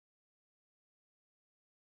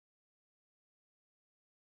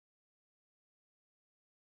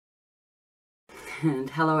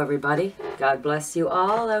And hello everybody. God bless you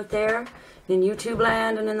all out there in YouTube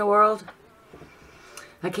land and in the world.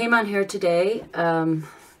 I came on here today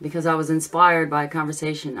because I was inspired by a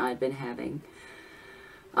conversation I'd been having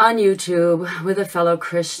on YouTube with a fellow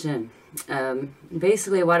Christian.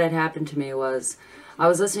 Basically what had happened to me was I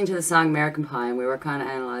was listening to the song American Pie, and we were kind of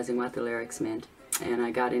analyzing what the lyrics meant. And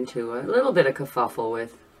I got into a little bit of kerfuffle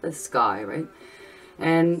with this guy, right?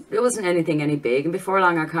 And it wasn't anything any big, and before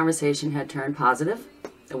long our conversation had turned positive,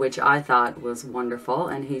 which I thought was wonderful,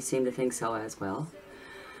 and he seemed to think so as well.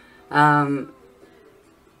 And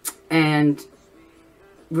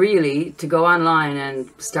really, to go online and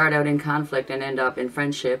start out in conflict and end up in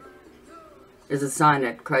friendship is a sign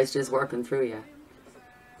that Christ is working through you.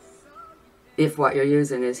 If what you're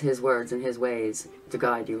using is his words and his ways to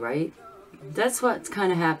guide you, right? That's what's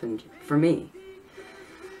kind of happened for me.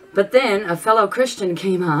 But then a fellow Christian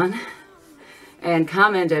came on and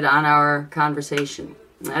commented on our conversation.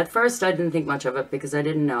 At first I didn't think much of it because I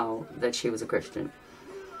didn't know that she was a Christian.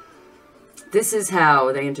 This is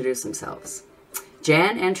how they introduce themselves.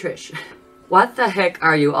 Jan and Trish, what the heck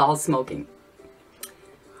are you all smoking?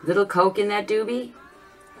 Little coke in that doobie?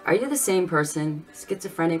 Are you the same person,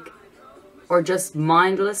 schizophrenic, or just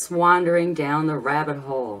mindless wandering down the rabbit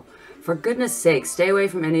hole? For goodness sake, stay away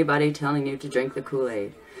from anybody telling you to drink the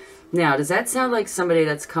Kool-Aid. Now, does that sound like somebody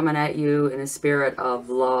that's coming at you in a spirit of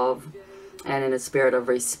love and in a spirit of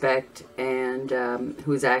respect, and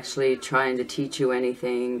who's actually trying to teach you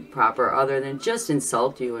anything proper other than just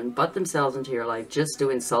insult you and butt themselves into your life just to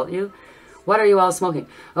insult you? What are you all smoking?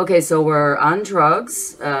 Okay, so we're on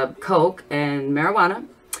drugs, coke and marijuana.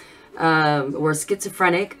 We're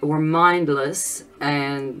schizophrenic, we're mindless,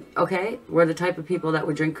 and okay, we're the type of people that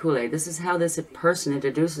would drink Kool-Aid. This is how this person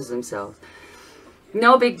introduces themselves.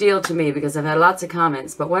 No big deal to me because I've had lots of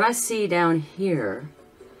comments, but what I see down here,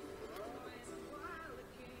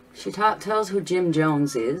 she tells who Jim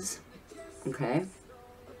Jones is, okay?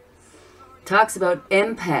 Talks about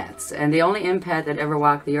empaths, and the only empath that ever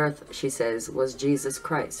walked the earth, she says, was Jesus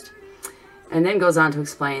Christ. And then goes on to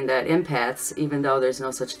explain that empaths, even though there's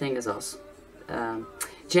no such thing as us,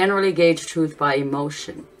 generally gauge truth by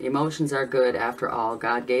emotion. Emotions are good after all.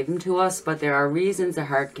 God gave them to us, but there are reasons the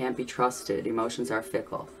heart can't be trusted. Emotions are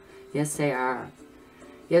fickle. Yes, they are.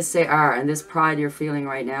 Yes, they are. And this pride you're feeling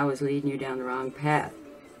right now is leading you down the wrong path.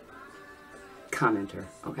 Commenter,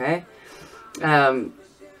 okay?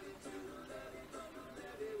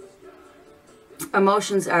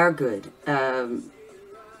 Emotions are good.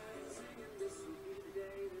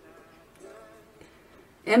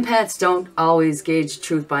 Empaths don't always gauge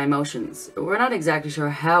truth by emotions. We're not exactly sure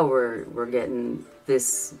how we're getting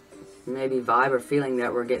this maybe vibe or feeling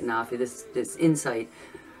that we're getting off you, this insight.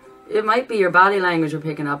 It might be your body language we're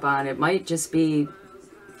picking up on. It might just be,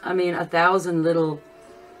 I mean, 1,000 little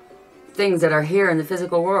things that are here in the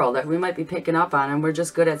physical world that we might be picking up on, and we're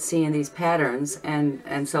just good at seeing these patterns,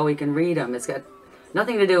 and so we can read them. It's got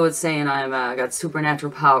nothing to do with saying I got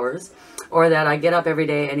supernatural powers, or that I get up every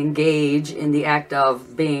day and engage in the act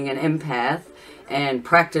of being an empath and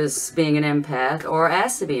practice being an empath, or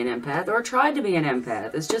ask to be an empath, or try to be an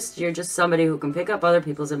empath. It's just, you're just somebody who can pick up other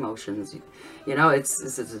people's emotions. You know,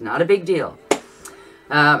 it's not a big deal.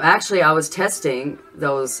 Actually, I was testing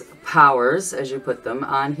those powers, as you put them,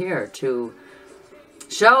 on here to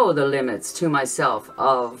show the limits to myself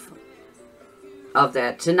of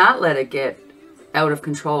that, to not let it get out of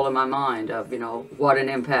control in my mind of, you know, what an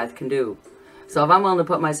empath can do. So if I'm willing to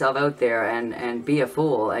put myself out there and be a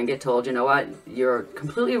fool and get told, you know what, you're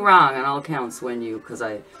completely wrong on all accounts when you, because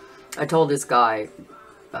I told this guy,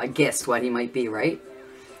 I guessed what he might be, right?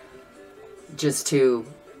 Just to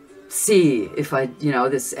see if I, you know,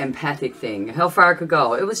 this empathic thing, how far it could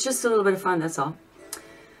go. It was just a little bit of fun, that's all.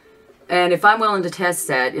 And if I'm willing to test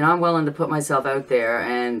that, you know, I'm willing to put myself out there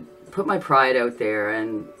and put my pride out there,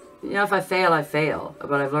 and you know, if I fail, I fail,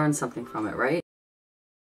 but I've learned something from it, right?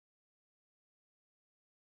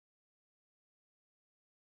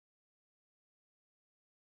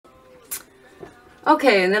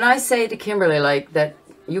 Okay, and then I say to Kimberly, like, that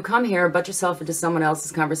you come here, butt yourself into someone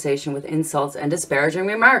else's conversation with insults and disparaging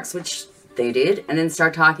remarks, which they did, and then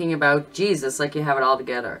start talking about Jesus like you have it all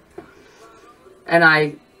together. And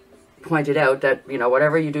I pointed out that, you know,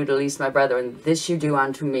 whatever you do to least my brethren, this you do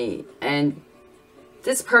unto me. And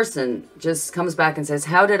this person just comes back and says,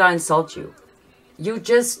 how did I insult you? You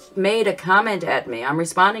just made a comment at me. I'm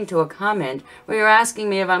responding to a comment where you're asking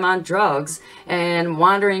me if I'm on drugs and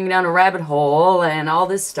wandering down a rabbit hole and all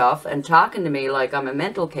this stuff and talking to me like I'm a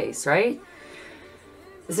mental case, right?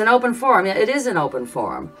 It's an open forum. Yeah, it is an open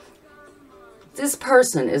forum. This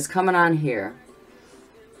person is coming on here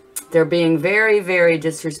They're being very, very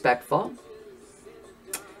disrespectful.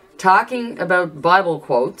 Talking about Bible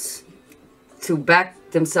quotes to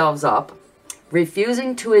back themselves up.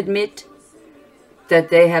 Refusing to admit that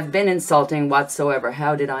they have been insulting whatsoever.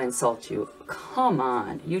 How did I insult you? Come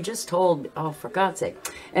on. You just told me. Oh, for God's sake.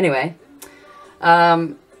 Anyway.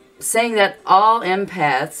 Saying that all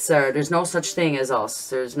empaths are, there's no such thing as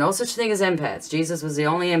us. There's no such thing as empaths. Jesus was the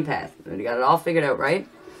only empath. You got it all figured out, right?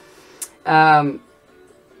 And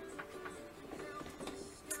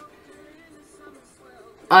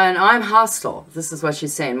I'm hostile. This is what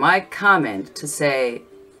she's saying. My comment to say,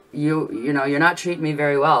 you know, you're not treating me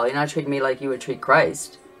very well. You're not treating me like you would treat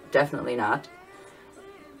Christ. Definitely not.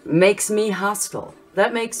 Makes me hostile.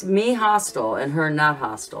 That makes me hostile and her not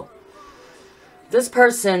hostile. This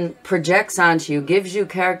person projects onto you, gives you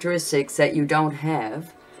characteristics that you don't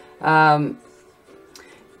have.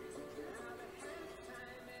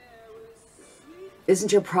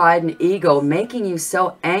 Isn't your pride and ego making you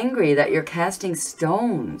so angry that you're casting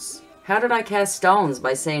stones? How did I cast stones?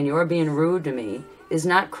 By saying you're being rude to me is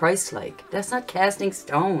not Christ-like. That's not casting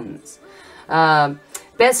stones.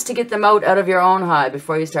 Best to get the mote out of your own eye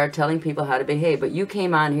before you start telling people how to behave. But you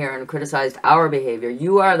came on here and criticized our behavior.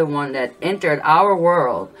 You are the one that entered our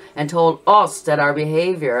world and told us that our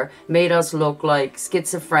behavior made us look like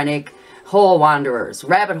schizophrenic hole wanderers,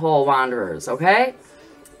 rabbit hole wanderers, okay?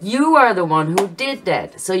 You are the one who did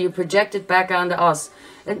that. So you project it back onto us.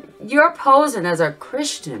 And you're posing as a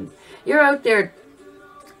Christian. You're out there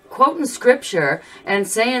quoting scripture and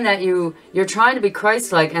saying that you're trying to be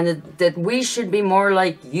Christ-like and that we should be more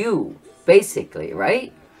like you, basically,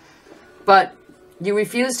 right? But you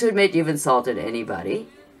refuse to admit you've insulted anybody.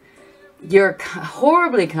 You're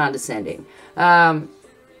horribly condescending.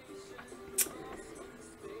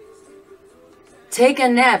 Take a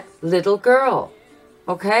nap, little girl.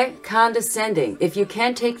 Okay? Condescending. If you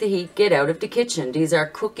can't take the heat, get out of the kitchen. These are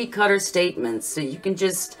cookie-cutter statements so you can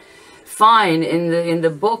just find in the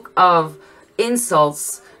book of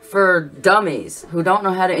insults for dummies who don't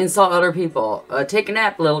know how to insult other people. Take a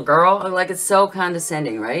nap, little girl. Like, it's so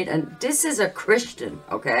condescending, right? And this is a Christian,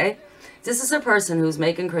 okay? This is a person who's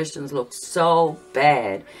making Christians look so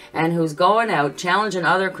bad and who's going out challenging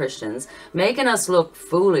other Christians, making us look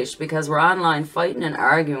foolish because we're online fighting and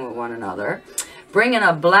arguing with one another, bringing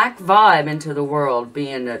a black vibe into the world,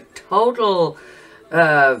 being a total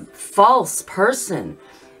false person.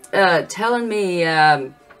 Telling me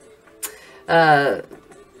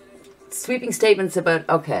sweeping statements about,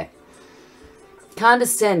 okay,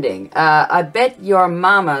 condescending. I bet your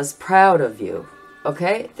mama's proud of you.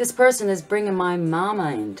 Okay, this person is bringing my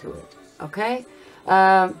mama into it. Okay,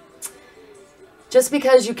 just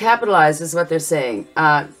because you capitalize is what they're saying.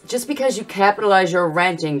 Just because you capitalize your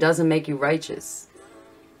ranting doesn't make you righteous.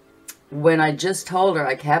 When I just told her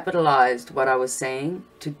I capitalized what I was saying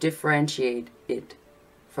to differentiate it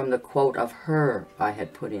from the quote of her I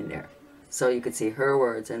had put in there. So you could see her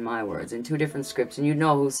words and my words in two different scripts, and you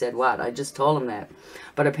know who said what. I just told them that.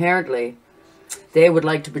 But apparently, they would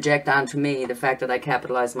like to project onto me the fact that I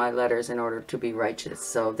capitalized my letters in order to be righteous.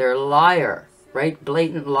 So they're a liar, right?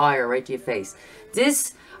 Blatant liar right to your face.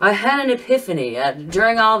 This, I had an epiphany.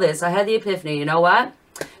 During all this, I had the epiphany. You know what?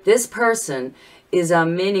 This person is a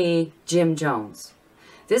mini Jim Jones.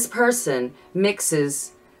 This person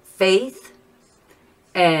mixes faith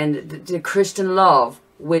and the Christian love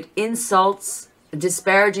with insults,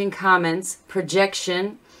 disparaging comments,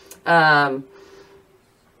 projection,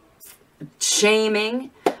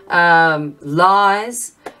 shaming,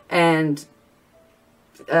 lies, and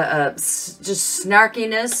just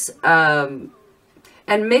snarkiness,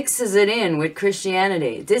 and mixes it in with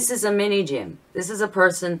Christianity. This is a mini Jim. This is a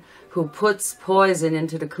person who puts poison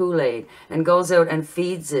into the Kool-Aid and goes out and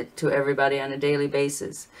feeds it to everybody on a daily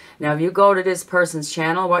basis. Now, if you go to this person's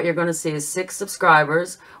channel, what you're going to see is 6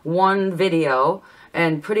 subscribers, 1 video,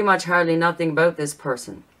 and pretty much hardly nothing about this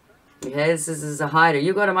person. Okay, this is a hider.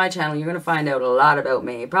 You go to my channel, you're going to find out a lot about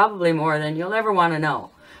me, probably more than you'll ever want to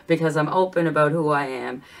know, because I'm open about who I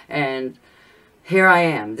am, and here I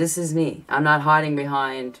am. This is me. I'm not hiding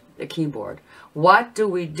behind a keyboard. What do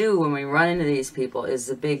we do when we run into these people is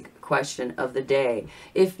the big question of the day.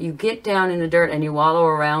 If you get down in the dirt and you wallow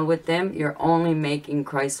around with them, you're only making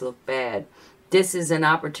Christ look bad. This is an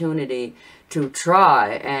opportunity to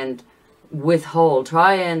try and withhold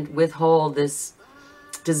this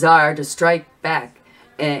desire to strike back,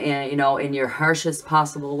 you know, in your harshest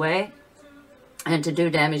possible way, and to do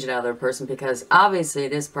damage to the other person, because obviously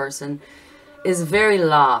this person is very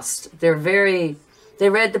lost. They read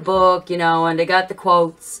the book, you know, and they got the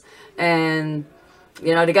quotes, and,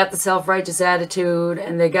 you know, they got the self-righteous attitude,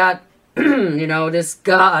 and they got you know, this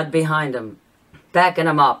God behind them, backing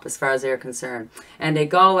them up as far as they're concerned. And they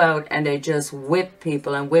go out and they just whip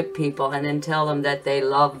people and then tell them that they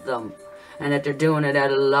love them and that they're doing it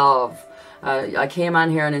out of love. I came on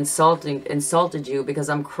here and insulted you because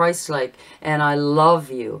I'm Christ-like and I love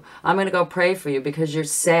you. I'm going to go pray for you because you're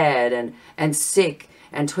sad and sick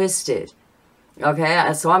and twisted.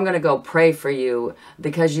 Okay, so I'm going to go pray for you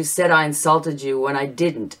because you said I insulted you when I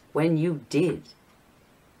didn't, when you did.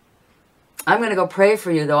 I'm going to go pray for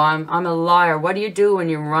you, though. I'm a liar. What do you do when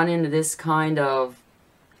you run into this kind of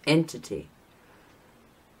entity?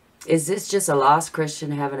 Is this just a lost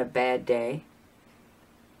Christian having a bad day?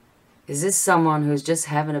 Is this someone who's just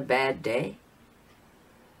having a bad day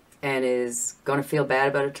and is going to feel bad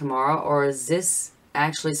about it tomorrow? Or is this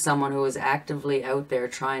actually someone who is actively out there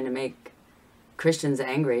trying to make Christians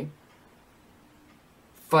angry,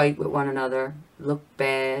 fight with one another, look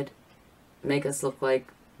bad, make us look like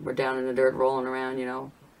we're down in the dirt rolling around, you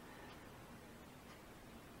know?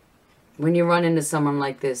 When you run into someone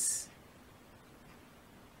like this,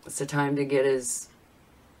 it's the time to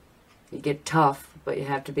you get tough, but you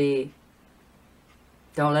have to be,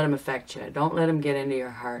 don't let them affect you. Don't let them get into your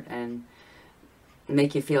heart and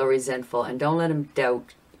make you feel resentful. And don't let them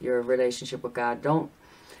doubt your relationship with God. Don't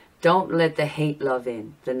let the hate love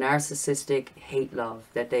in, the narcissistic hate love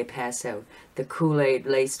that they pass out, the Kool-Aid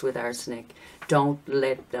laced with arsenic. Don't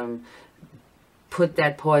let them put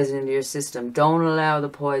that poison into your system. Don't allow the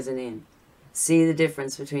poison in. See the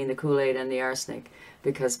difference between the Kool-Aid and the arsenic,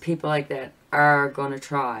 because people like that are going to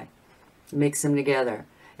try. Mix them together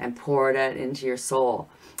and pour that into your soul,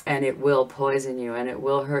 and it will poison you, and it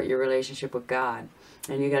will hurt your relationship with God.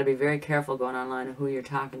 And you got to be very careful going online and who you're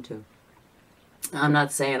talking to. I'm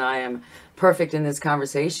not saying I am perfect in this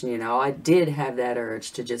conversation, you know. I did have that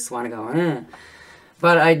urge to just want to go, eh.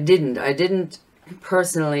 But I didn't. I didn't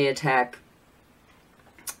personally attack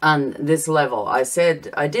on this level. I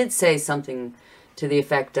did say something to the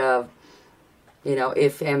effect of, you know,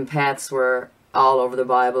 if empaths were all over the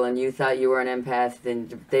Bible and you thought you were an empath,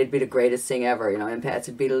 then they'd be the greatest thing ever. You know, empaths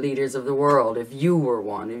would be the leaders of the world if you were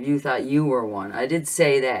one, if you thought you were one. I did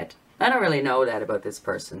say that. I don't really know that about this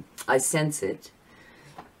person. I sense it.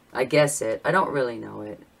 I guess it. I don't really know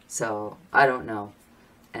it. So, I don't know.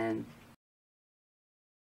 And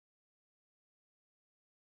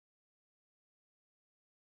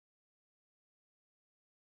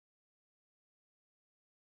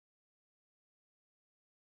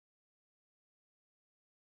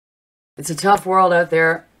it's a tough world out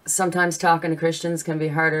there. Sometimes talking to Christians can be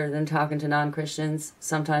harder than talking to non-Christians.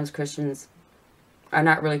 Sometimes Christians are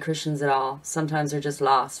not really Christians at all. Sometimes they're just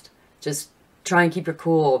lost. Just try and keep your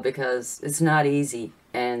cool, because it's not easy.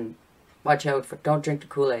 And watch out for, don't drink the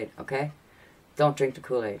Kool-Aid, okay? Don't drink the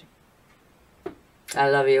Kool-Aid. I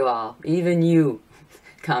love you all. Even you,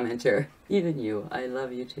 commenter. Even you. I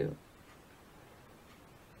love you too.